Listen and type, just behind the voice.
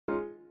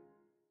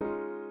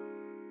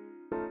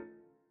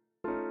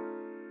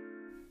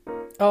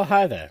Oh,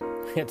 hi there.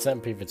 It's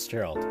MP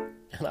Fitzgerald,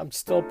 and I'm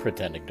still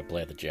pretending to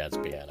play the jazz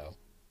piano.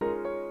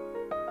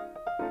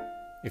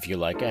 If you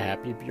like a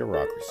happy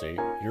bureaucracy,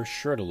 you're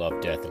sure to love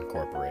Death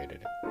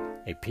Incorporated,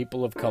 a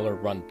people of color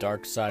run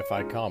dark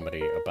sci-fi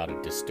comedy about a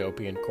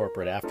dystopian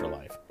corporate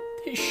afterlife.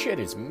 This shit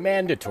is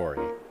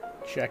mandatory.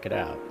 Check it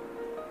out.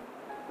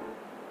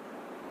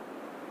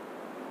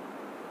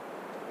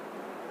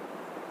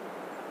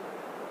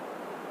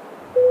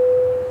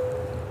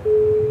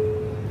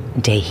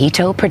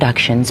 Dehito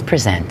Productions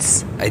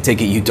presents. I take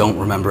it you don't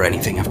remember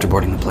anything after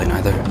boarding the plane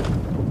either?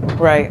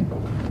 Right.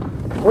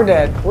 We're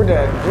dead. We're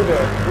dead. We're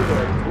dead. We're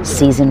dead. We're dead.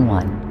 Season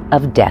 1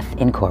 of Death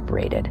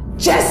Incorporated.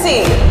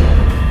 Jesse!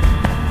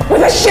 Where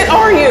the shit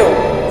are you?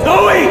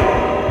 Zoe!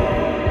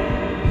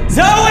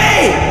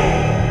 Zoe!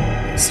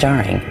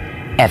 Starring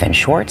Evan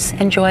Schwartz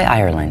and Joy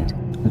Ireland.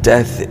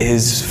 Death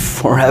is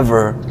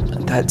forever.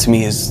 That to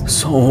me is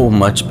so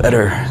much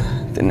better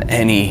than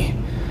any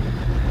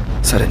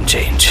sudden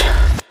change.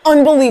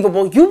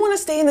 Unbelievable. You want to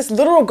stay in this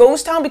literal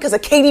ghost town because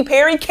of Katy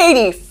Perry?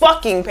 Katy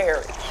fucking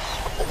Perry.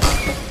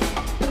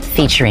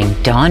 Featuring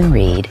Dawn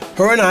Reed.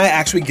 Her and I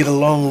actually get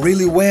along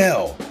really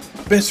well.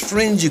 Best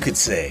friends, you could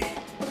say.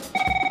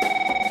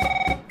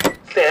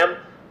 Sam,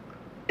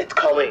 it's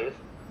Colleen.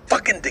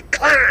 Fucking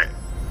decline.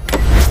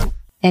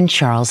 And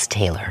Charles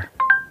Taylor.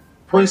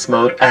 Voice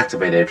mode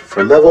activated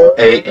for level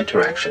A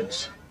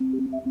interactions.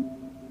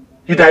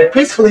 You died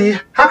peacefully.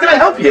 How can I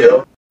help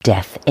you?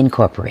 Death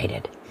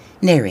Incorporated.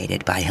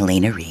 Narrated by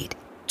Helena Reed.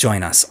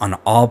 Join us on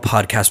all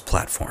podcast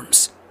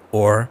platforms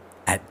or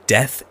at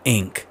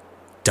deathinc.rip.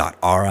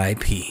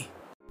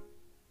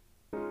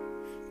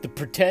 The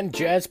pretend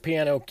jazz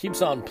piano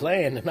keeps on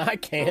playing and I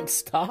can't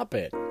stop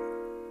it.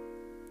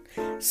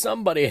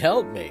 Somebody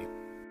help me.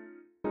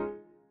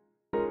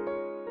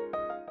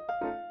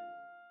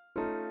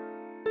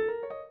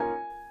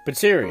 But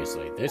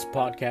seriously, this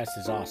podcast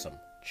is awesome.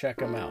 Check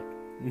them out.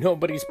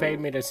 Nobody's paid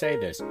me to say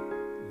this.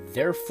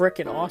 They're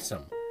frickin'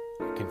 awesome.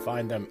 You can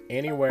find them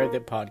anywhere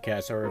that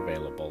podcasts are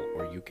available,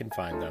 or you can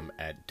find them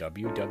at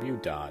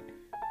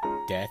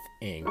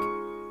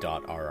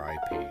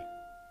www.deathinc.rip.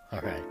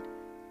 Alright,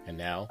 and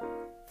now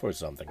for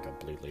something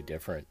completely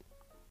different.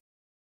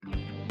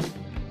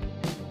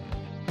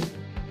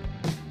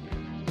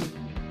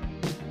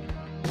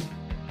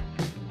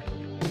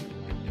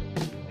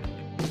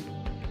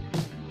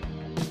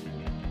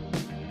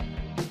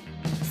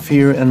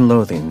 Fear and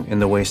Loathing in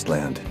the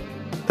Wasteland.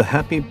 The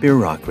Happy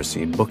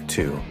Bureaucracy, Book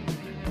 2,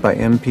 by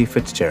MP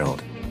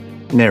Fitzgerald.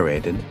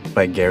 Narrated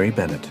by Gary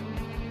Bennett.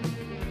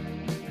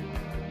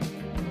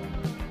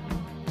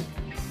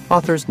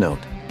 Author's note.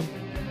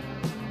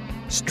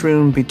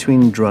 Strewn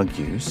between drug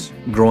use,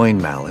 groin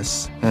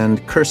malice,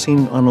 and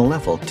cursing on a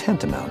level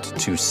tantamount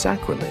to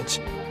sacrilege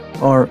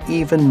are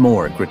even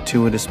more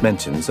gratuitous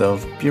mentions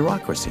of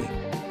bureaucracy.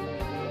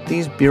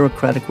 These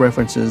bureaucratic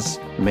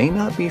references may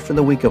not be for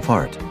the weak of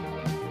heart.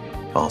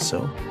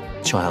 Also,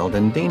 child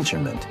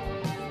endangerment.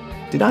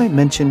 Did I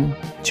mention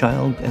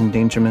child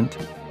endangerment?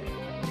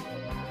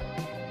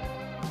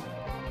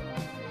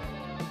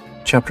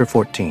 Chapter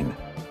 14.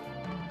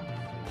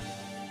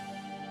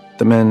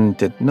 The men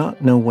did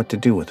not know what to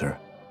do with her.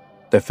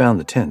 They found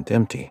the tent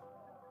empty.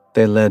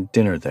 They led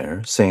dinner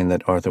there, saying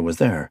that Arthur was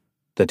there,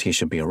 that he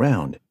should be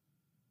around.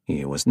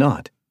 He was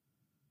not.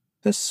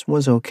 This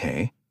was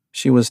okay.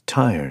 She was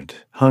tired,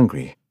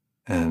 hungry,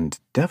 and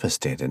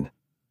devastated.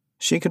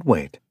 She could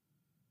wait.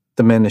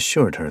 The men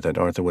assured her that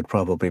Arthur would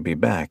probably be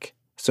back,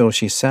 so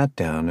she sat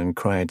down and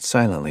cried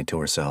silently to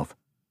herself.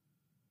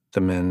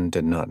 The men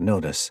did not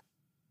notice.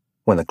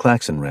 When the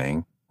klaxon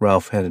rang,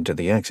 Ralph headed to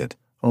the exit,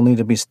 only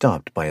to be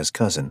stopped by his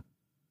cousin.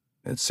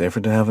 "It's safer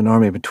to have an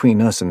army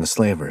between us and the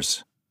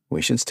slavers.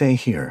 We should stay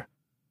here.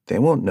 They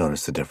won't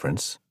notice the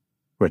difference,"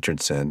 Richard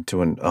said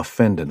to an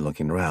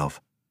offended-looking Ralph.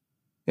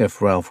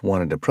 If Ralph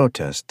wanted to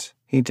protest,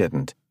 he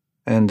didn't,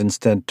 and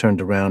instead turned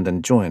around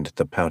and joined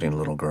the pouting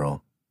little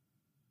girl.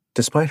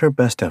 Despite her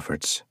best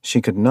efforts,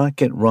 she could not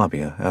get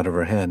Rabia out of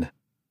her head.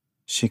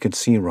 She could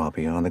see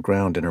Rabia on the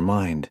ground in her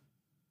mind.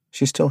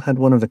 She still had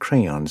one of the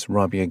crayons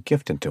Rabia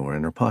gifted to her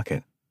in her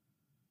pocket.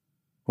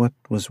 What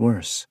was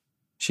worse?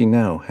 She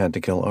now had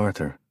to kill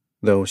Arthur,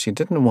 though she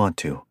didn't want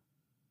to.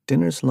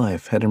 Dinner's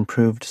life had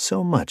improved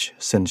so much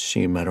since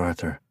she met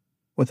Arthur.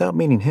 Without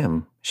meeting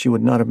him, she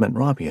would not have met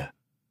Rabia.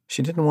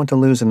 She didn't want to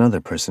lose another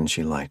person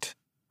she liked,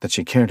 that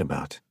she cared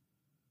about.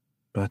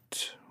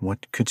 But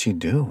what could she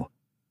do?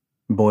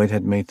 Boyd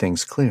had made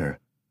things clear.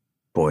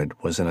 Boyd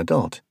was an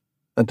adult.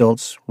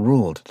 Adults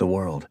ruled the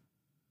world.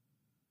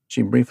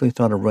 She briefly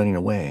thought of running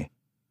away,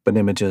 but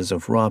images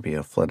of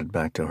Rabia flooded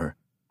back to her,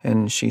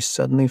 and she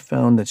suddenly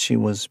found that she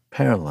was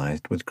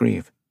paralyzed with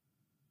grief.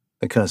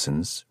 The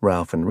cousins,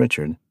 Ralph and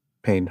Richard,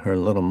 paid her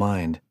little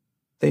mind.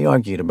 They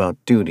argued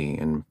about duty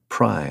and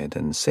pride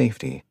and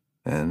safety,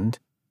 and,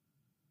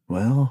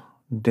 well,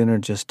 dinner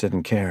just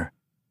didn't care.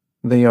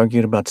 They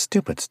argued about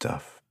stupid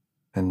stuff,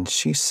 and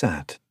she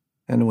sat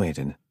and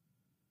waited.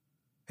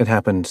 It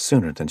happened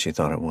sooner than she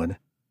thought it would.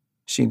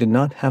 She did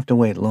not have to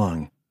wait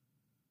long.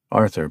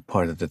 Arthur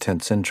parted the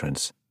tent's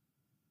entrance.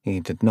 He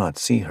did not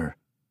see her.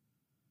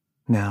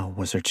 Now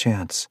was her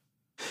chance.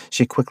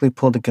 She quickly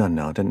pulled a gun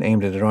out and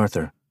aimed it at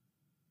Arthur.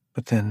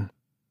 But then,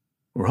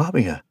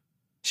 Rabia!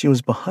 She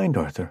was behind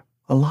Arthur,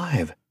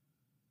 alive.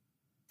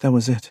 That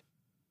was it.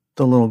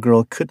 The little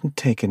girl couldn't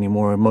take any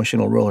more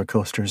emotional roller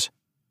coasters.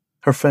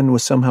 Her friend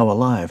was somehow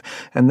alive,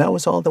 and that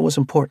was all that was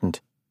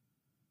important.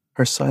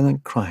 Her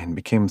silent crying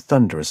became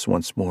thunderous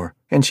once more,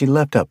 and she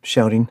leapt up,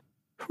 shouting,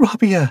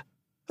 "Rabia!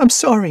 I'm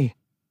sorry!"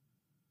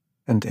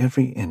 And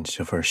every inch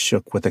of her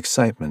shook with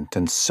excitement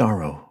and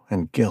sorrow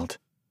and guilt.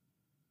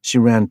 She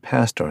ran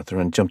past Arthur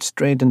and jumped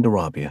straight into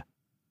Rabia.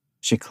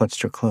 She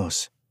clutched her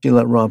close. She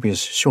let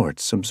Rabia's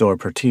shorts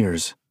absorb her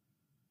tears.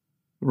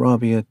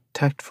 Rabia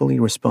tactfully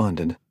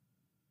responded,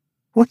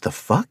 "What the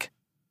fuck?"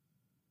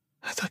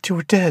 "I thought you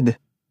were dead,"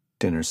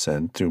 Dinner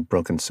said through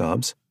broken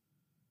sobs.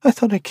 "I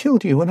thought I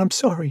killed you, and I'm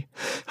sorry.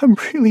 I'm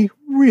really,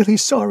 really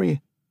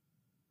sorry."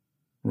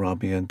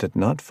 Rabia did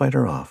not fight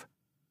her off.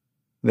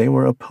 They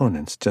were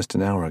opponents just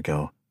an hour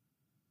ago.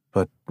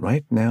 But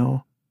right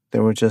now, they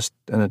were just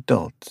an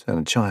adult and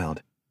a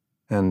child,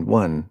 and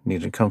one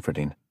needed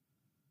comforting.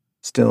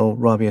 Still,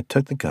 Rabia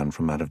took the gun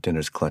from out of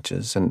Dinner's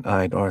clutches and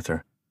eyed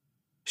Arthur.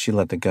 She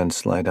let the gun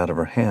slide out of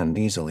her hand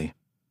easily.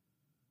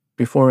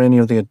 Before any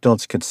of the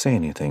adults could say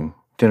anything,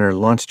 Dinner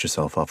launched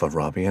herself off of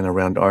Rabia and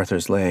around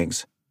Arthur's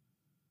legs.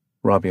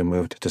 Rabia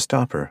moved to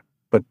stop her,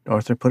 but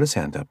Arthur put his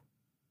hand up.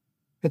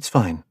 "It's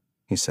fine,"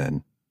 he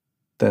said,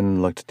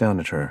 then looked down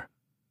at her.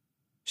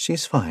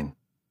 "She's fine.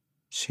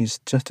 She's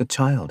just a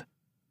child.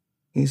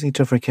 Easy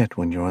to forget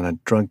when you're on a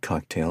drug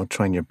cocktail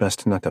trying your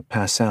best not to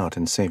pass out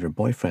and save your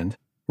boyfriend,"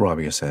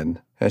 Rabia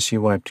said, as she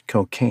wiped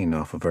cocaine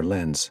off of her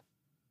lens.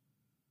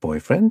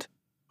 "Boyfriend?"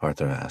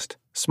 Arthur asked,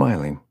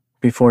 smiling,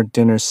 before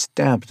Dinner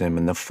stabbed him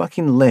in the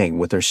fucking leg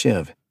with her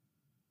shiv.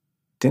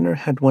 Dinner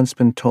had once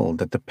been told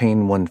that the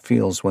pain one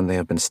feels when they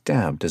have been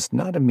stabbed is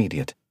not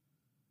immediate,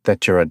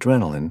 that your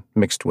adrenaline,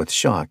 mixed with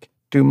shock,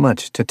 do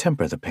much to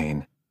temper the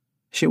pain.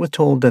 She was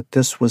told that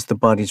this was the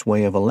body's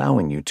way of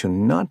allowing you to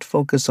not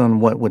focus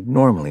on what would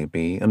normally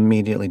be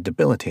immediately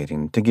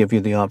debilitating to give you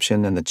the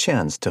option and the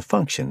chance to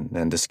function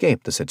and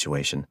escape the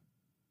situation.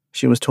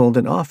 She was told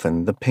that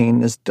often the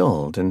pain is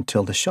dulled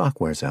until the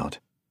shock wears out.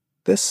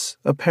 This,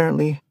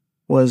 apparently,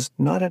 was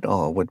not at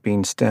all what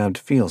being stabbed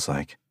feels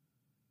like.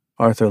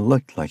 Arthur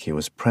looked like he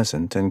was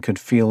present and could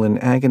feel in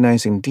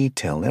agonizing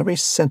detail every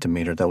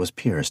centimeter that was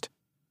pierced.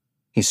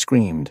 He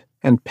screamed,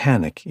 and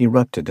panic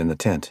erupted in the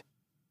tent.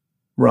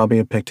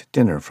 Rabia picked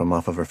Dinner from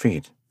off of her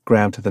feet,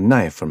 grabbed the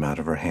knife from out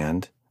of her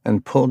hand,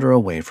 and pulled her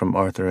away from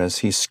Arthur as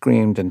he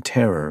screamed in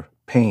terror,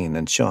 pain,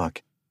 and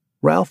shock.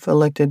 Ralph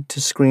elected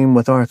to scream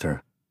with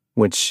Arthur,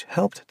 which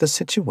helped the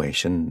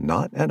situation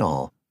not at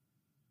all.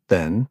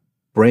 Then,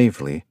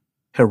 bravely,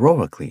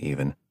 heroically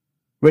even,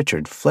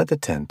 Richard fled the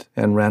tent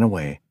and ran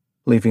away,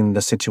 leaving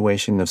the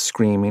situation of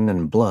screaming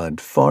and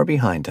blood far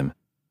behind him.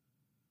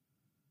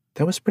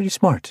 "That was pretty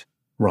smart,"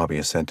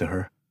 Rabia said to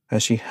her,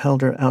 as she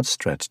held her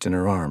outstretched in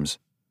her arms.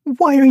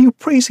 "Why are you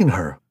praising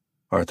her?"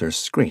 Arthur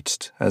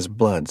screeched as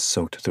blood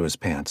soaked through his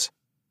pants.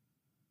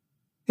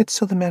 "It's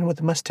so the man with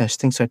the mustache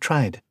thinks I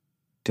tried,"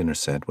 Dinner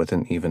said with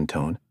an even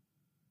tone.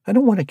 "I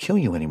don't want to kill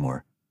you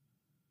anymore."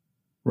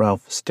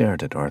 Ralph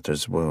stared at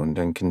Arthur's wound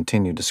and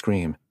continued to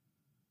scream.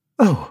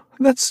 "Oh,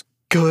 that's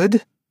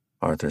good,"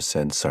 Arthur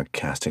said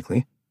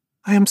sarcastically.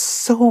 "I am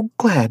so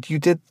glad you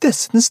did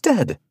this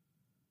instead."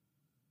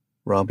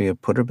 Rabia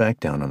put her back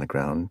down on the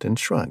ground and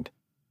shrugged.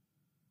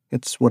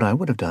 "It's what I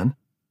would have done.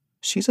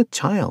 She's a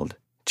child.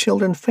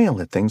 Children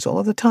fail at things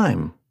all the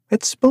time.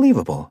 It's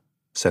believable,"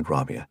 said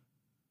Rabia.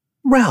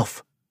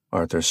 "Ralph!"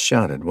 Arthur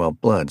shouted while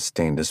blood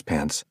stained his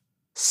pants.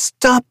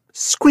 "Stop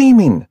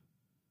screaming!"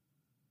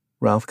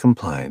 Ralph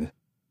complied,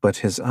 but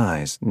his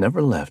eyes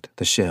never left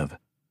the shiv.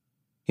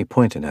 He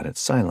pointed at it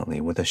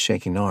silently with a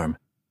shaking arm.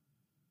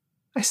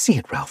 "I see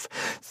it, Ralph.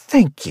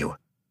 Thank you,"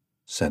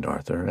 said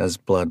Arthur as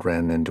blood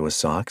ran into his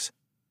socks.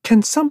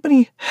 "Can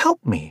somebody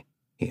help me?"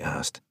 he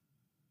asked.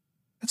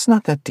 "It's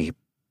not that deep,"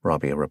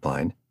 Rabia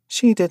replied.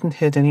 "She didn't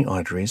hit any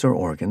arteries or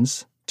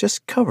organs.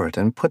 Just cover it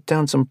and put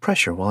down some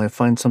pressure while I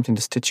find something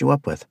to stitch you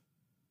up with."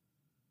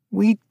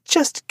 "We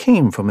just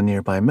came from a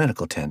nearby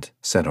medical tent,"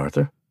 said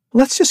Arthur.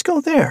 "Let's just go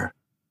there."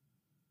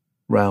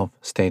 Ralph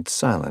stayed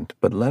silent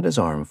but let his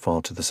arm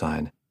fall to the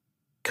side.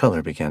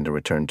 Color began to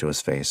return to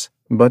his face,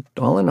 but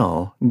all in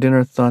all,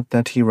 Dinner thought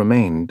that he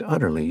remained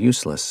utterly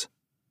useless.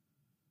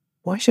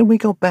 "Why should we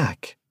go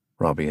back?"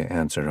 Rabia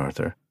answered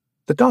Arthur.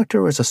 "The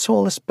doctor is a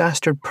soulless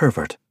bastard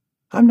pervert.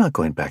 I'm not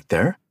going back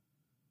there."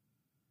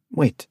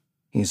 "Wait,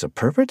 he's a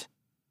pervert?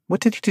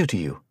 What did he do to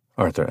you?"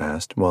 Arthur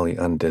asked while he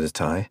undid his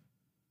tie.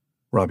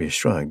 Rabia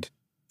shrugged,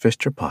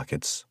 fished her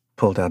pockets,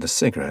 pulled out a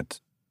cigarette,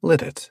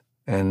 lit it,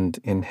 and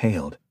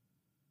inhaled.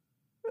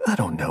 "I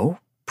don't know.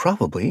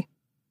 Probably."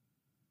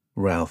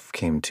 Ralph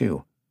came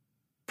to.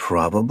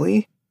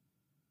 "Probably?"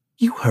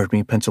 "You heard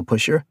me, pencil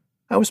pusher.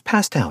 I was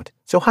passed out,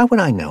 so how would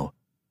I know?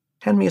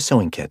 Hand me a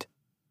sewing kit."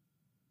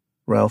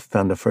 Ralph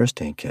found a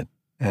first aid kit,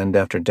 and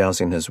after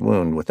dousing his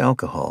wound with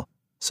alcohol,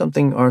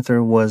 something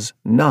Arthur was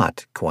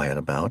not quiet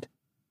about,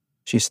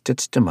 She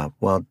stitched him up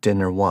while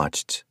Dinner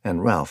watched,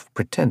 and Ralph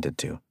pretended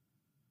to.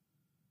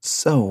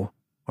 "So,"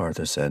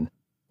 Arthur said,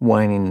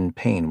 whining in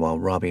pain while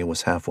Robbie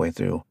was halfway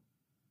through,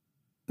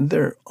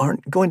 "there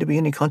aren't going to be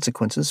any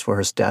consequences for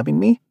her stabbing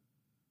me?"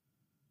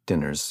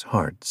 Dinner's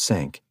heart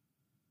sank.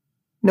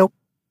 "Nope,"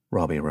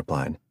 Robbie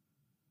replied.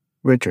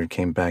 Richard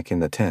came back in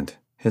the tent,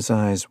 his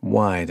eyes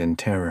wide in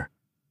terror.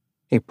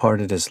 He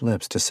parted his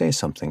lips to say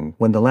something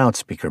when the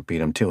loudspeaker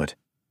beat him to it.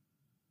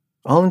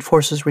 "All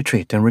enforcers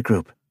retreat and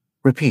regroup.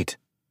 Repeat,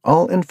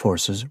 all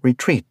enforcers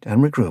retreat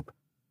and regroup."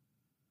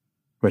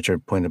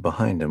 Richard pointed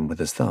behind him with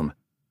his thumb.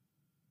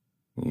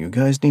 "You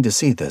guys need to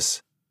see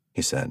this,"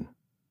 he said.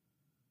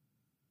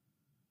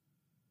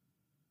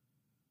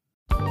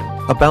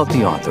 About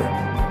the author.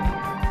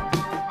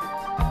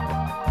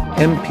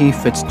 M.P.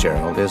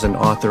 Fitzgerald is an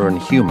author and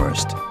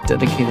humorist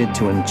dedicated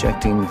to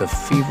injecting the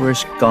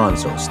feverish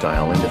gonzo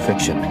style into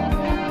fiction.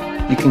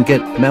 You can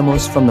get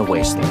Memos from the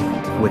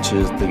Wasteland, which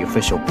is the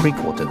official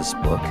prequel to this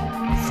book,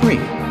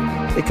 free.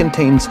 It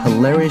contains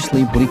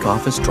hilariously bleak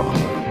office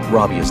drama,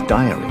 Robbie's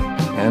diary,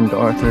 and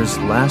Arthur's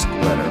last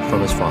letter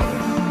from his father.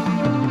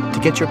 To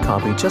get your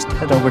copy, just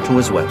head over to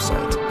his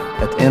website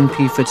at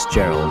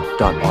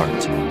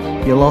mpfitzgerald.art.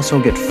 You'll also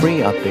get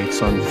free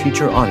updates on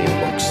future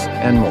audiobooks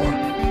and more.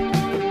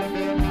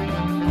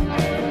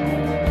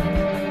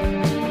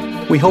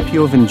 We hope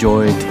you have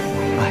enjoyed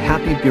A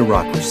Happy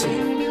Bureaucracy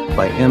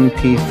by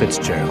M.P.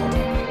 Fitzgerald,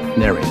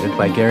 narrated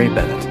by Gary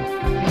Bennett.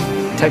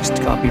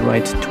 Text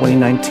copyright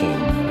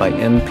 2019 by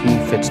M.P.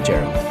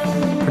 Fitzgerald.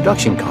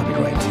 Production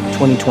copyright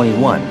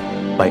 2021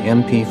 by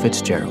M.P.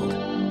 Fitzgerald.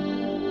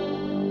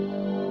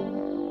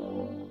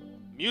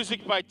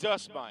 Music by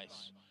Dust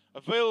Mice.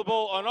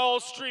 Available on all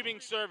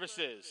streaming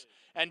services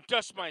and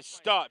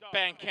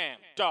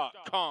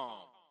dustmice.bandcamp.com.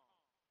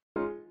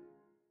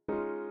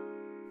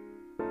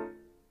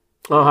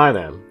 Oh, hi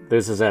there.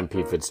 This is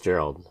M.P.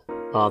 Fitzgerald,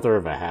 author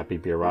of A Happy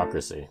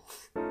Bureaucracy,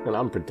 and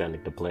I'm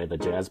pretending to play the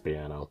jazz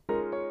piano.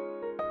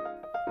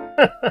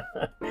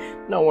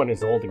 No one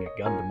is holding a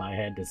gun to my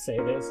head to say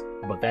this,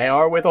 but they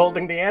are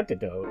withholding the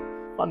antidote.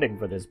 Funding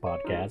for this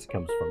podcast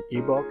comes from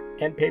ebook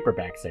and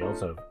paperback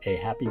sales of A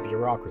Happy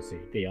Bureaucracy,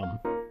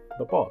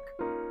 the book.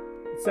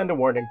 Send a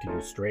warning to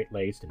you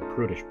straight-laced and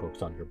prudish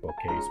books on your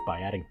bookcase by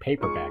adding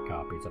paperback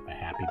copies of A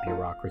Happy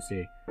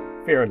Bureaucracy,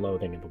 Fear and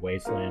Loathing in the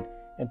Wasteland,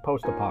 and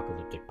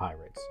Post-Apocalyptic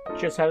Pirates.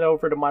 Just head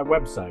over to my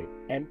website,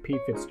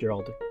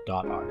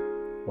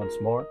 mpfitzgerald.art. Once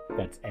more,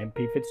 that's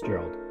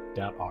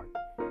mpfitzgerald.art.